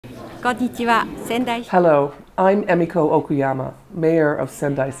Konnichiwa, Sendai. Hello, I'm Emiko Okuyama, Mayor of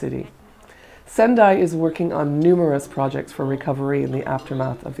Sendai City. Sendai is working on numerous projects for recovery in the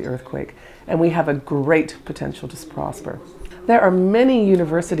aftermath of the earthquake, and we have a great potential to prosper. There are many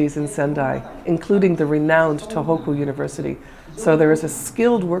universities in Sendai, including the renowned Tohoku University, so there is a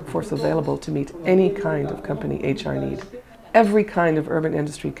skilled workforce available to meet any kind of company HR need. Every kind of urban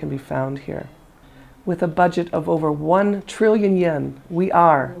industry can be found here. With a budget of over 1 trillion yen, we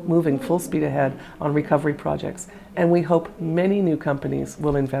are moving full speed ahead on recovery projects, and we hope many new companies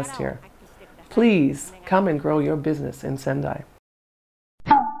will invest here. Please come and grow your business in Sendai.